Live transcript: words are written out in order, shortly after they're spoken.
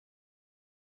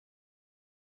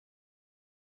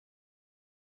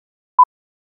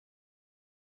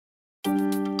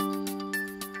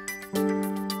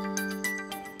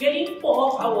Galing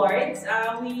Pook Awards,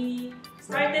 we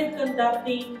started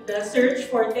conducting the search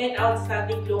for 10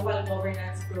 outstanding local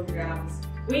governance programs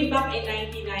way back in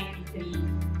 1993.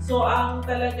 So, ang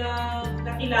talagang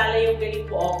nakilala yung Galing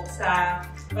Pook sa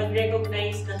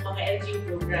pag-recognize ng mga LGU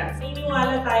programs.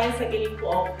 Naniniwala tayo sa Galing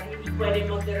Pook na hindi pwede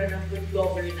magkaroon ng good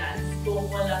governance kung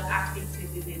walang active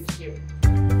citizenship.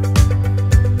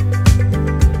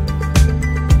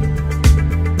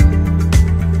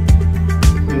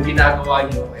 Yung ginagawa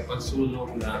nyo ay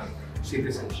pagsulong ng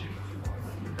citizenship.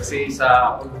 Kasi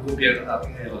sa pag-gobyerno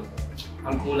natin ngayon,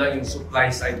 ang kulang yung supply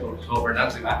side of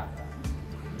governance, di ba?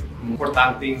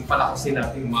 Importanteng palakasin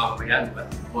natin yung mamamayan, di ba?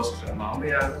 Boses ng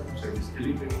mamamayan, service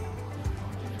delivery.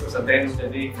 Because at the end of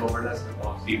the day, governance is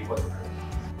about people.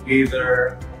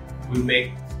 Either we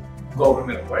make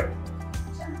government work,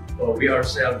 or we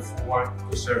ourselves work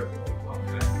to serve the people.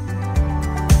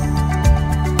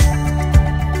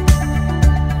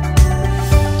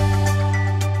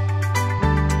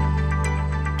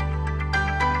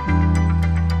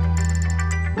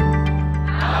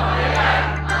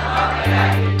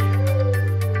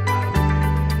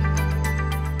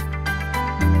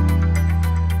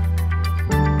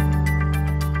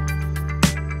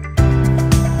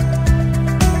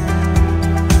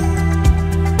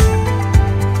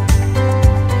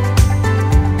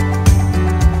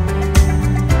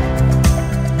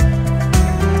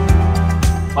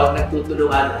 Pag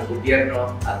nagtutulungan ang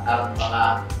gobyerno at ang mga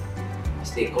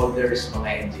stakeholders,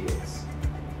 mga NGOs,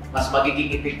 mas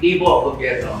magiging epektibo ang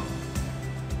gobyerno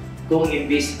kung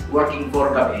imbis working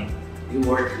for kami, you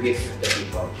work with the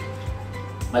people.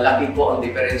 Malaki po ang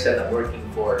diferensya ng working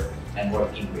for and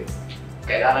working with.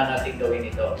 Kailangan natin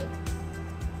gawin ito.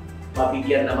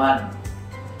 Mabigyan naman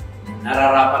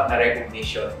nararapat na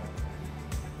recognition.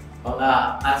 Mga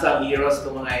unsung heroes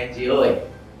ng mga NGO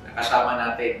nakasama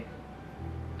natin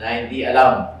na hindi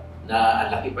alam na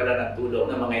ang laki pala ng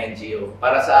tulong ng mga NGO.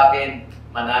 Para sa akin,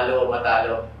 manalo o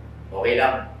matalo, okay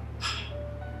lang.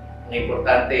 Ang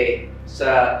importante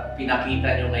sa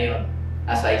pinakita nyo ngayon,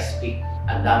 as I speak,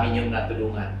 ang dami nyong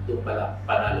natulungan, doon pala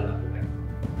panalo na po kayo.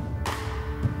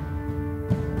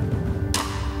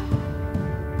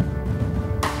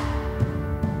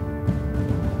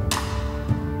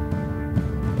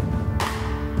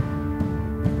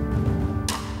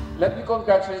 Let me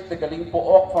congratulate the Galing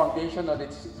Pook Foundation on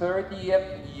its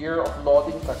 30th year of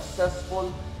lauding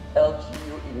successful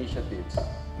LGU initiatives.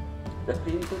 The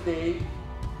theme today,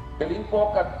 Galing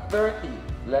Pook at 30,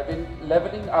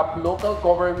 leveling up local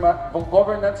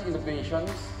governance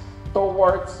innovations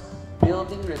towards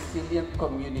building resilient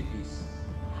communities,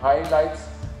 highlights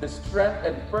the strength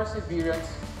and perseverance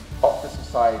of the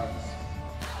societies.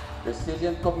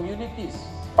 Resilient communities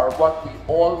are what we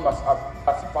all must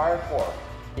aspire for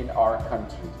in our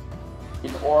country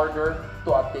in order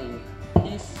to attain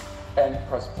peace and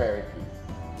prosperity.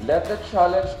 Let the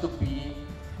challenge to be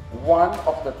one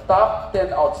of the top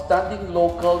 10 outstanding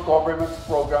local government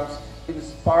programs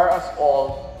inspire us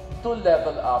all to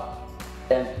level up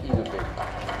and innovate.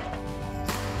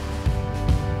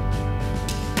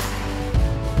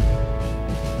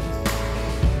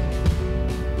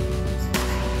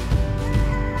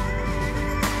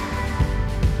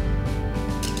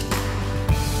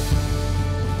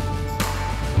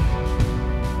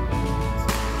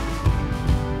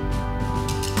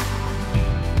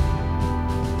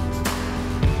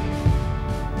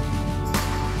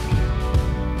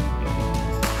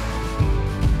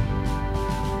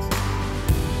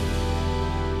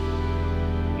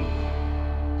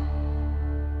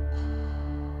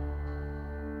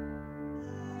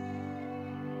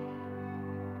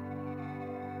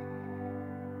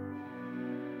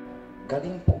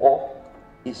 Galing Pook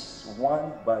is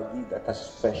one body that has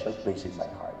a special place in my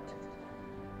heart.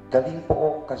 Galing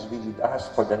Pook has been with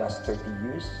us for the last 30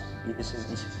 years. It is an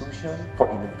institution for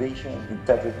innovation,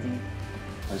 integrity,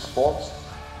 results,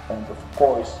 and of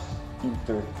course,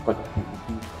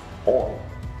 interconnectivity of all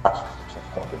aspects of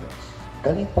governance.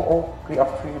 Galing Pook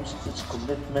reaffirms its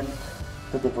commitment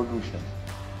to devolution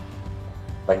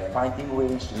by finding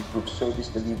ways to improve service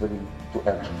delivery to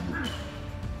LGUs.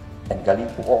 And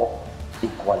Galing Pook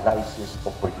equalizes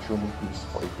opportunities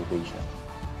for innovation.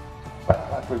 But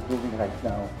what we're doing right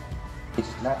now is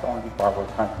not only for our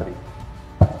country,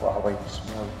 but for our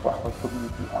small, for our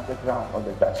community on the ground, on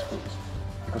the grassroots,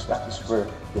 because that is where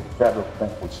development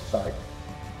will start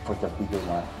for the bigger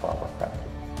one for our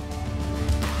country.